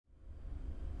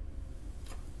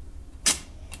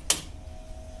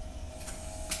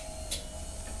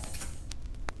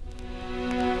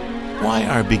Why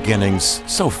are beginnings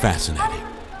so fascinating?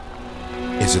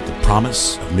 Is it the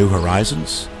promise of new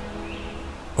horizons?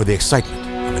 Or the excitement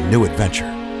of a new adventure?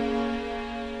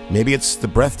 Maybe it's the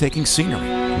breathtaking scenery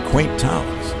and quaint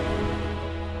towns,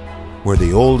 where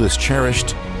the old is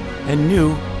cherished and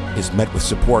new is met with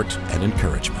support and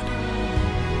encouragement.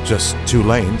 Just 2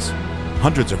 lanes,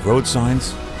 hundreds of road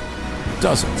signs,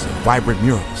 dozens of vibrant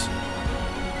murals,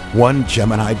 1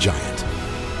 Gemini giant,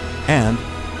 and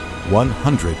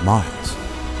 100 miles.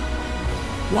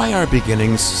 Why are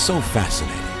beginnings so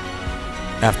fascinating?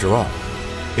 After all,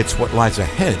 it's what lies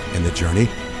ahead in the journey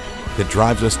that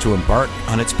drives us to embark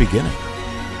on its beginning.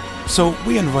 So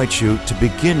we invite you to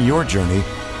begin your journey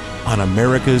on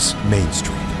America's Main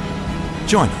Street.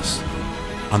 Join us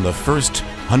on the first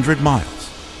 100 miles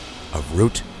of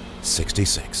Route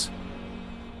 66.